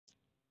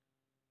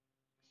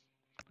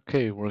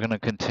Okay, we're going to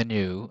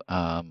continue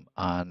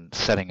on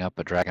setting up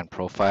a Dragon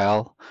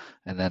profile,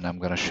 and then I'm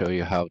going to show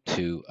you how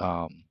to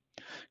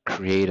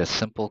create a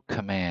simple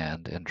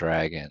command in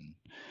Dragon,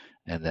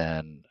 and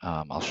then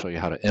I'll show you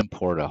how to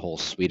import a whole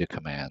suite of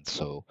commands.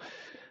 So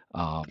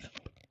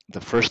the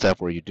first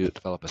step where you do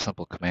develop a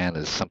simple command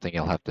is something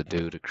you'll have to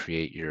do to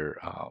create your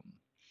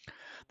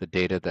the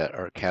data that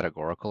are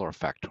categorical or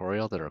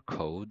factorial, that are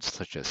codes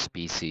such as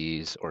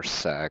species or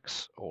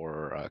sex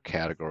or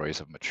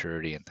categories of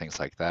maturity and things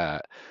like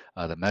that.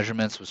 The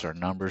measurements, which are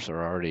numbers,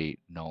 are already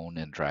known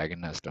in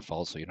Dragon as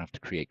default, so you don't have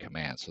to create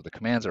commands. So the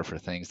commands are for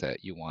things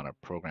that you want to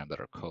program that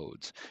are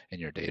codes in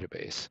your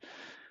database.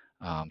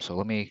 So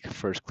let me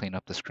first clean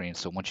up the screen.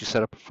 So once you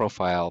set up a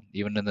profile,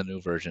 even in the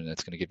new version,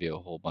 it's going to give you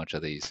a whole bunch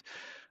of these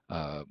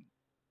uh,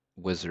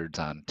 wizards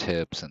on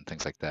tips and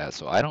things like that.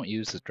 So I don't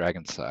use the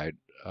Dragon side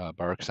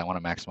bar because I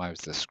want to maximize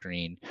the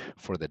screen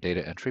for the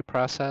data entry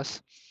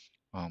process.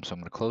 So I'm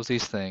going to close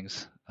these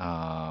things,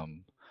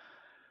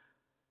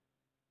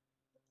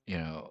 you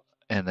know,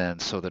 and then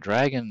so the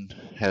Dragon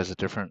has a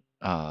different,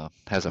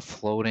 has a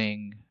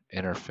floating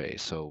interface.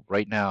 So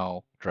right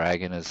now,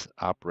 Dragon is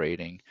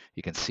operating.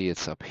 You can see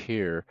it's up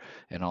here,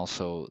 and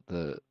also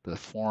the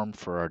form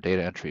for our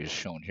data entry is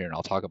shown here, and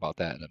I'll talk about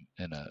that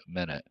in a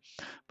minute.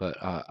 But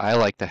I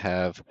like to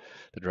have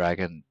the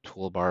Dragon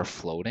toolbar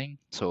floating.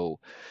 So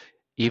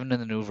even in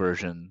the new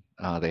version,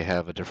 they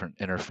have a different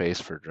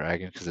interface for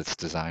Dragon because it's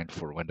designed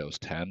for Windows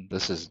 10.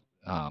 This is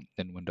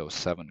in Windows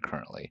 7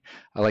 currently.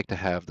 I like to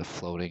have the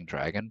floating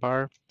Dragon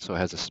bar, so it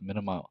has this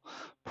minimal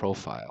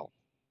profile.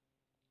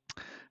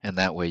 And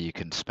that way you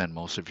can spend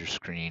most of your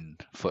screen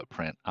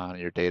footprint on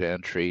your data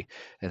entry,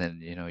 and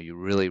then you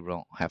really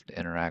don't have to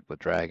interact with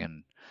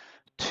Dragon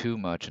too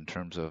much in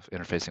terms of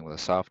interfacing with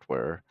the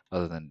software,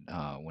 other than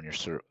when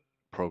you're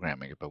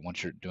programming it. But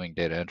once you're doing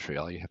data entry,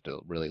 all you have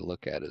to really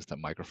look at is the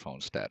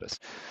microphone status.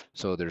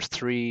 So there's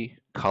 3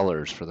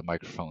 colors for the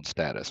microphone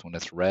status. When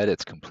it's red,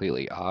 it's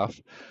completely off,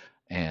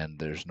 and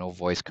there's no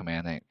voice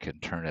command that can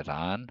turn it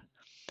on.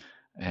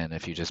 And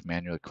if you just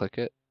manually click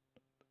it,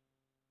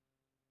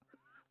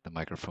 the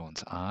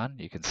microphone's on.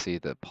 You can see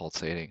the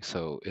pulsating.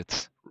 So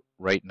it's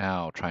right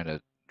now trying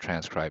to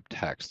transcribe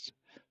text.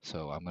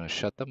 So I'm going to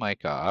shut the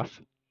mic off.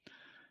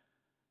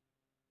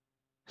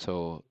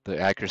 So the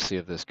accuracy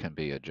of this can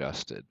be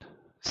adjusted.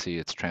 See,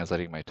 it's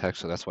translating my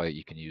text, so that's why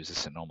you can use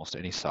this in almost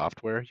any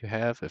software you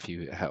have. If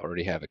you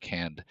already have a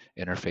canned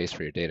interface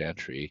for your data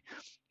entry,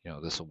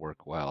 this will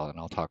work well, and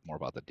I'll talk more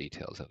about the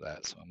details of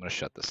that. So I'm going to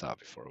shut this off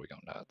before we go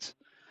nuts.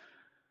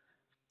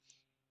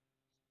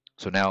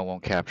 So now it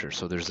won't capture.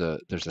 So there's a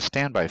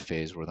standby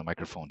phase where the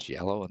microphone's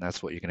yellow, and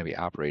that's what you're going to be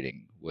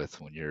operating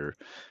with when you're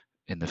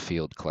in the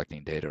field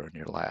collecting data in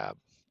your lab.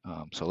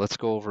 So let's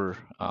go over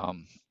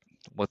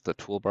what the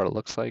toolbar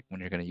looks like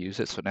when you're going to use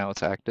it. So now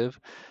it's active.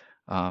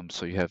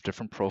 So you have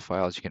different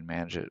profiles, you can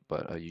manage it,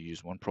 but you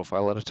use one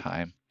profile at a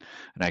time.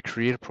 And I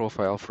create a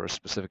profile for a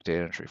specific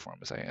data entry form,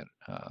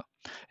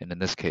 and in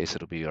this case,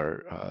 it'll be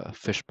our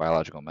fish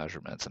biological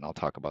measurements, and I'll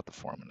talk about the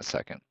form in a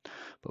second.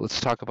 But let's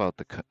talk about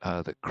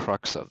the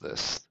crux of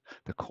this,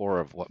 the core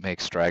of what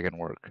makes Dragon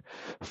work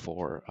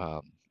for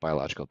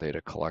biological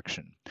data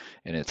collection,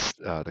 and it's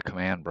the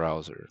command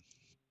browser.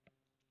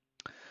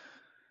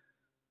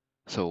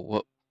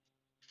 So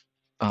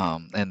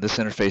and this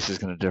interface is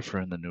going to differ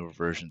in the newer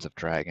versions of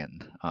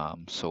Dragon.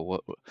 So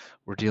what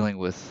we're dealing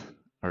with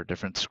are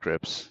different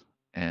scripts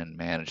and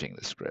managing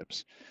the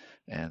scripts.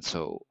 And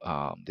so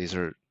these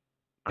are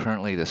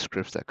currently the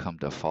scripts that come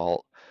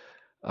default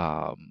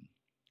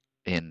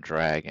in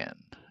Dragon.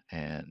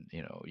 And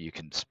you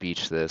can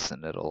speech this,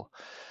 and it'll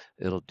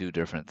do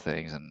different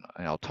things. And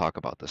I'll talk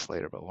about this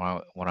later. But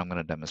what I'm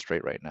going to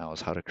demonstrate right now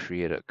is how to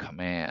create a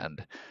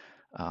command,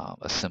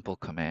 a simple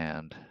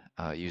command,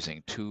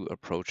 using 2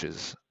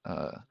 approaches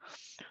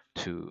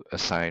to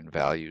assign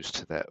values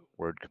to that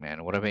word command.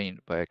 And what I mean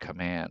by a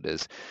command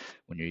is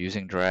when you're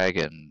using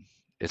Dragon,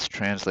 it's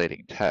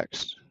translating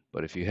text.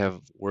 But if you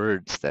have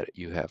words that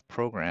you have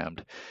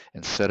programmed,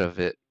 instead of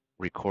it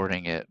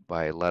recording it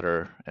by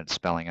letter and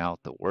spelling out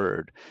the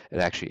word, it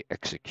actually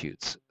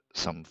executes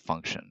some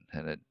function.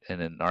 And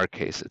in our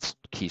case, it's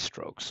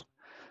keystrokes.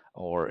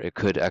 Or it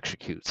could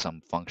execute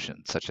some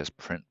function such as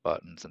print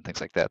buttons and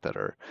things like that that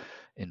are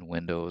in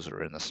Windows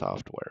or in the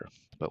software.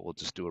 But we'll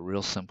just do a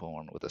real simple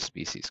one with a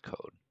species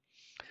code.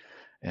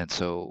 And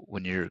so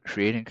when you're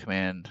creating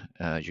command,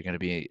 you're going to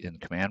be in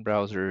command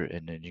browser,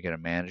 and then you're going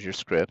to manage your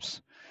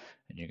scripts,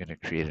 and you're going to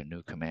create a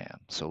new command.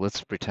 So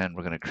let's pretend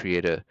we're going to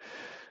create a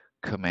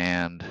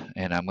command,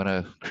 and I'm going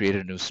to create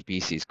a new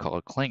species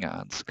called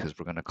Klingons, because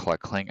we're going to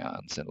collect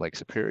Klingons in Lake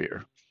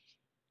Superior.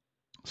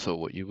 So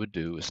what you would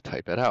do is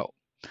type it out.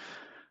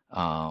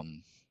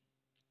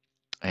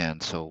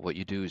 And so what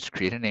you do is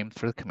create a name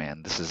for the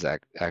command. This is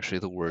actually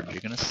the word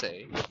you're going to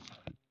say.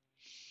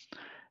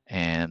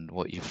 And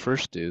what you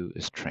first do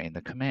is train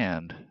the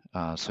command.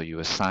 So you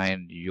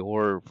assign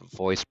your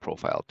voice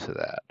profile to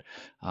that.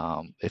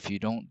 If you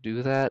don't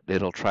do that,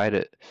 it'll try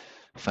to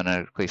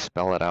phonetically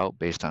spell it out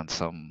based on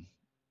some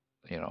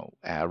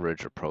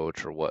average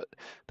approach or what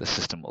the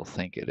system will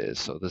think it is.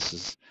 So this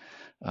is,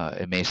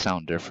 it may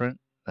sound different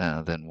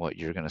than what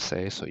you're going to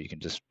say, so you can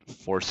just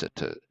force it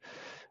to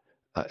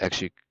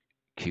execute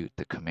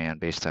the command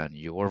based on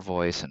your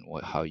voice and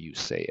how you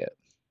say it.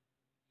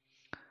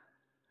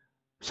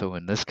 So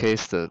in this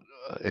case,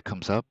 it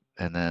comes up,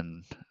 and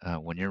then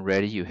when you're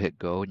ready, you hit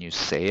go and you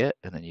say it,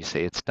 and then you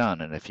say it's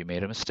done. And if you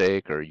made a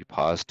mistake or you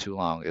paused too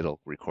long, it'll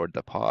record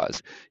the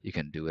pause. You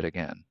can do it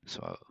again.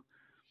 So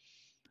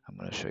I'm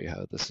going to show you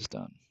how this is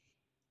done.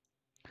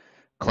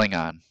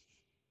 Klingon,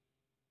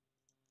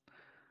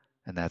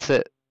 and that's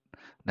it.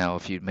 Now,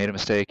 if you made a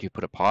mistake, you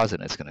put a pause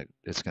in, it's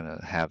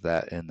gonna have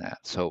that in that.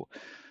 So,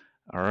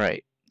 all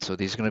right. So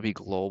these are going to be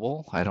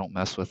global. I don't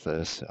mess with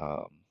this.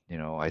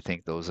 I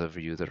think those of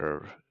you that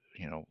are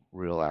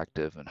real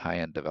active and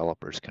high-end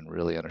developers can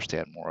really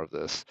understand more of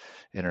this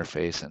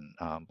interface.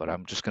 And but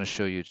I'm just going to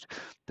show you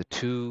the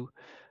two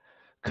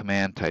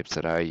command types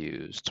that I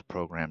use to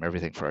program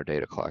everything for our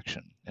data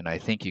collection. And I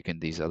think you can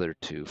these other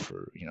two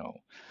for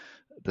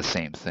the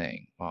same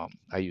thing.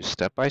 I use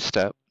step by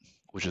step,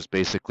 which is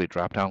basically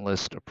drop-down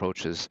list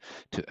approaches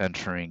to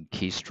entering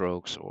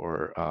keystrokes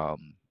or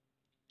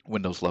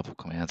Windows level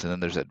commands. And then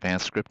there's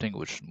advanced scripting,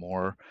 which is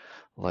more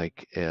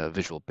like a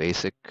Visual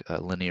Basic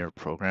linear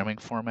programming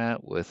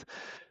format with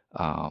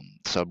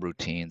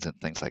subroutines and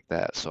things like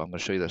that. So I'm going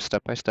to show you the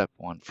step-by-step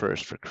one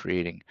first for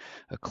creating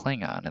a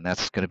Klingon, and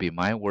that's going to be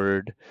my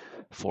word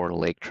for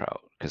lake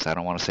trout, because I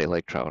don't want to say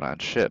lake trout on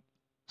ship.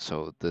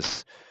 So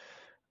this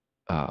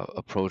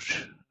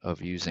approach of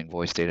using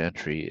voice data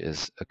entry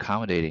is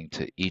accommodating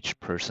to each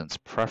person's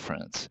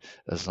preference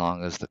as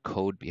long as the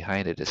code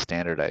behind it is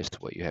standardized to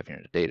what you have in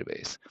your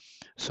database.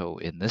 So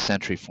in this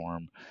entry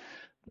form,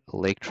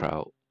 lake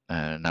trout,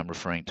 and I'm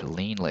referring to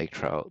lean lake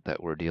trout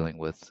that we're dealing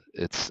with,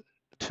 its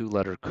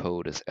two-letter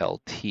code is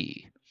LT.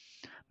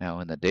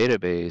 Now in the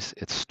database,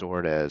 it's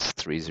stored as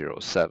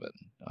 307.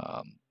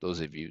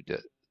 Those of you that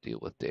deal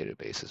with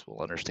databases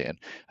will understand.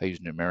 I use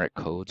numeric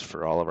codes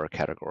for all of our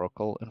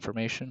categorical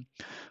information,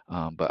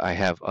 but I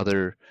have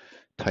other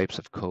types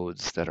of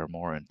codes that are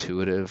more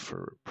intuitive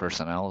for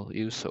personnel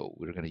use. So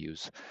we're going to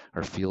use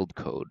our field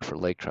code for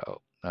lake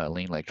trout,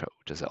 lean lake trout,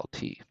 which is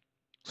LT.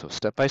 So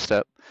step by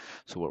step.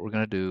 So what we're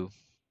going to do,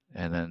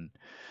 and then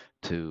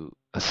to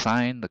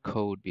assign the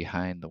code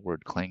behind the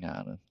word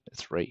Klingon,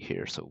 it's right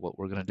here. So what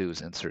we're going to do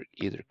is insert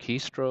either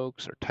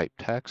keystrokes or type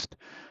text.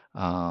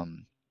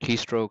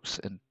 Keystrokes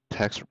and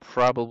text are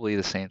probably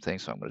the same thing,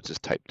 so I'm going to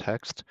just type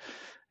text,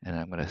 and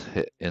I'm going to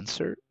hit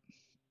insert.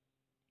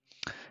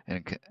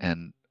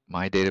 And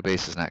my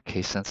database is not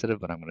case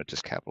sensitive, but I'm going to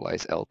just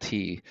capitalize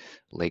LT,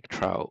 lake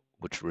trout,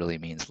 which really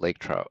means lake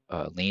trout,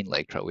 lean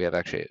lake trout. We have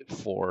actually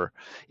 4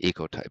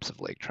 ecotypes of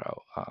lake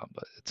trout,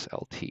 but it's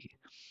LT.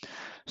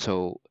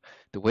 So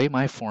the way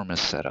my form is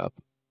set up,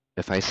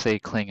 if I say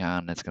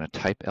Klingon, it's going to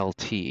type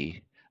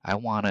LT. I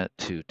want it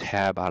to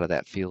tab out of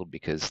that field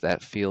because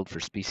that field for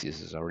species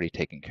is already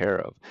taken care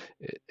of.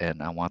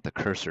 And I want the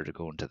cursor to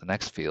go into the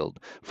next field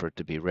for it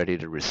to be ready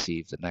to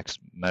receive the next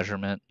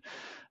measurement.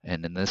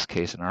 And in this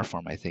case, in our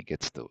form, I think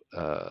it's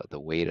the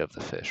weight of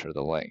the fish or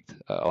the length.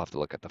 I'll have to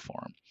look at the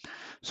form.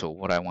 So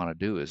what I want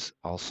to do is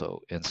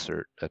also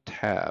insert a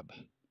tab.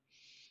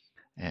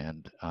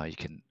 And you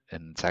can,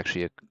 and it's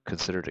actually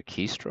considered a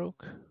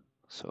keystroke.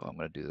 So I'm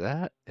going to do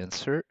that,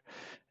 insert,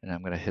 and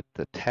I'm going to hit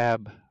the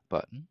tab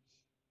button.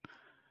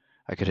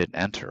 I could hit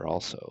enter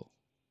also,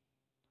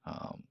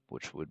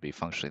 which would be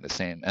functionally the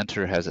same.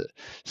 Enter has a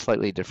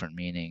slightly different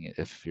meaning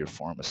if your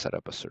form is set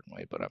up a certain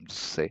way, but I'm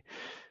just say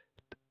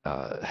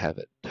have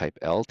it type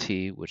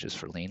LT, which is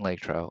for lean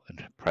lake trout,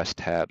 and press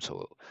tab.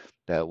 So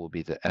that will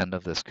be the end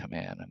of this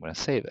command. I'm going to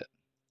save it.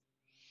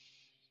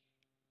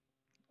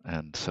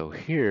 And so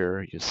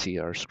here you see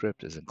our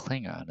script is in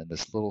Klingon, and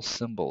this little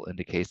symbol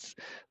indicates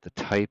the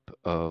type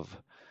of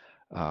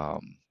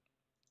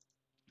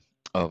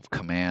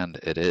command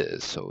it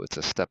is. So it's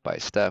a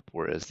step-by-step,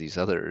 whereas these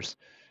others,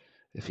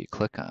 if you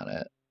click on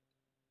it,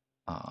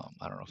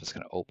 I don't know if it's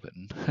going to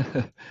open,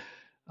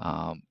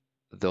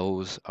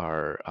 those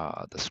are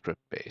the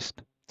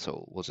script-based.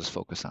 So we'll just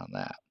focus on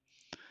that.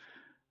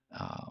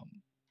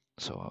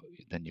 So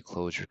then you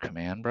close your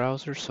command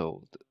browser.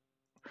 So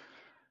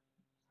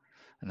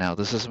now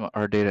this is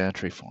our data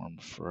entry form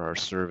for our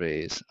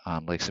surveys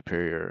on Lake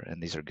Superior,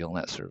 and these are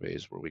gillnet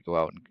surveys where we go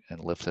out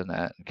and lift the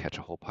net and catch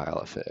a whole pile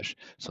of fish.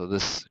 So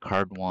this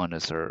card 1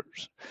 is our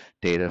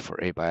data for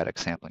abiotic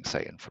sampling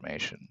site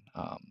information.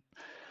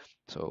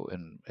 So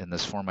in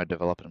this form I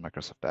developed in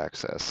Microsoft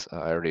Access,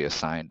 I already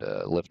assigned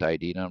a lift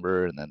ID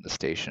number and then the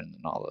station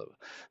and all the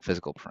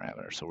physical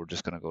parameters. So we're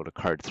just going to go to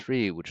card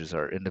 3, which is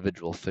our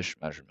individual fish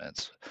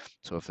measurements.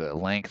 So if a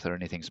length or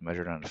anything's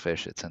measured on a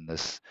fish, it's in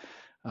this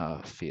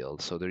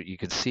field. So there you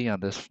can see on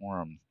this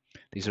form,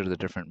 these are the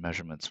different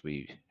measurements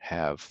we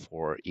have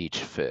for each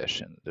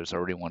fish, and there's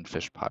already one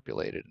fish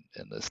populated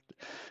in this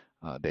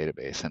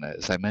database. And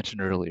as I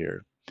mentioned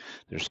earlier,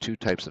 There's two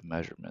types of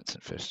measurements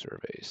in fish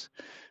surveys.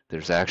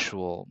 There's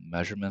actual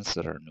measurements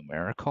that are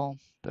numerical,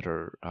 that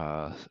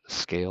are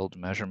scaled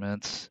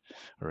measurements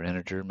or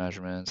integer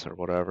measurements or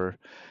whatever,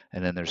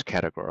 and then there's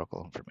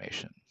categorical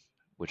information,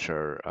 which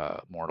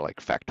are more like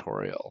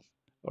factorial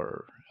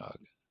or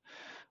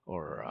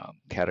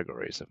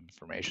categories of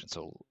information.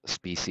 So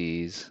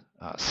species,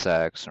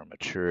 sex, or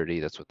maturity,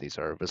 that's what these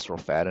are. Visceral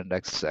fat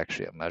index is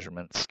actually a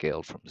measurement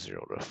scaled from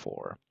 0 to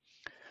 4.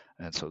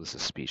 And so this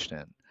is speeched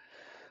in.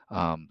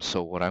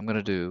 So what I'm going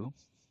to do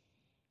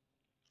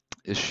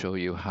is show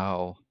you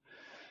how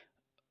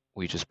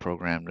we just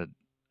programmed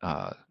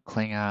a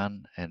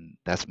Klingon, and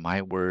that's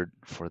my word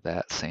for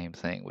that same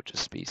thing, which is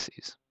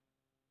species.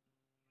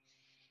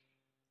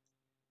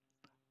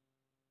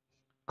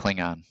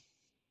 Klingon.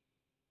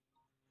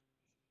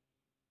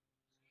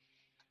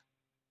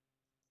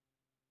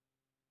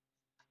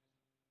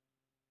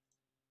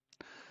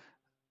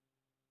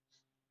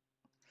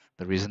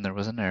 The reason there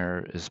was an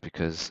error is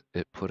because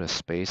it put a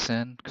space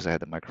in, because I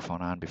had the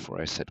microphone on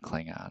before I said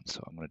Klingon.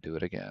 So I'm going to do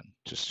it again,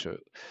 just to show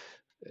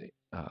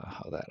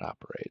how that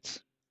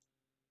operates.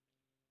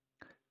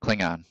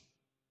 Klingon.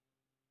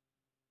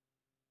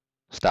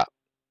 Stop.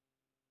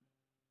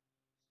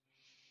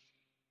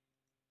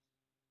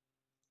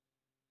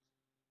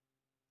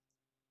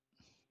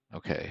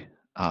 Okay.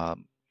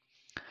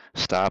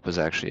 Stop is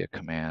actually a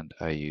command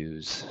I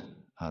use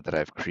that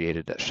I've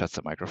created that shuts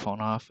the microphone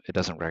off. It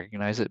doesn't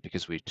recognize it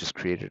because we just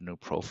created a new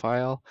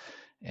profile,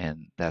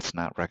 and that's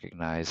not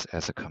recognized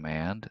as a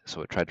command,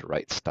 so it tried to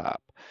write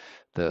stop.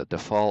 The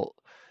default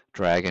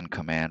Dragon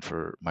command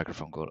for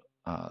microphone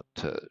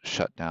to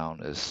shut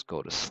down is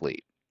go to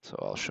sleep. So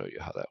I'll show you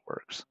how that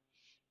works.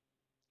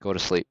 Go to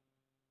sleep.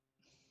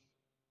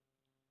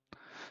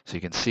 So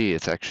you can see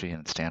it's actually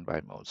in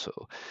standby mode. So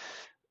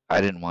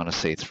I didn't want to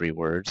say 3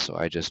 words, so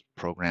I just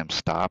programmed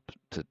stop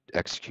to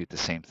execute the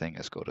same thing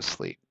as go to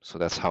sleep. So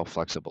that's how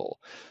flexible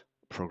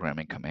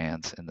programming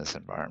commands in this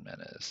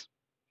environment is.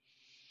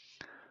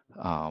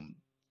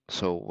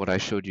 So what I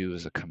showed you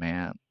is a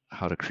command,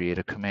 how to create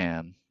a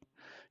command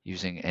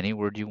using any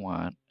word you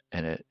want,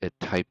 and it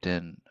typed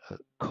in a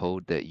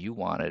code that you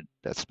wanted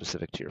that's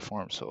specific to your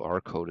form. So our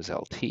code is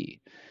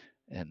LT,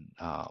 and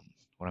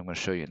what I'm going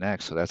to show you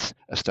next, so that's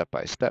a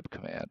step-by-step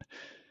command.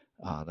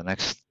 The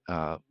next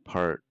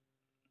part,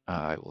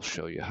 I will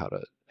show you how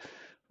to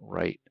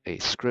write a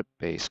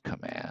script-based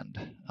command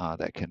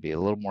that can be a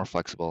little more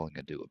flexible and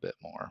can do a bit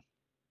more.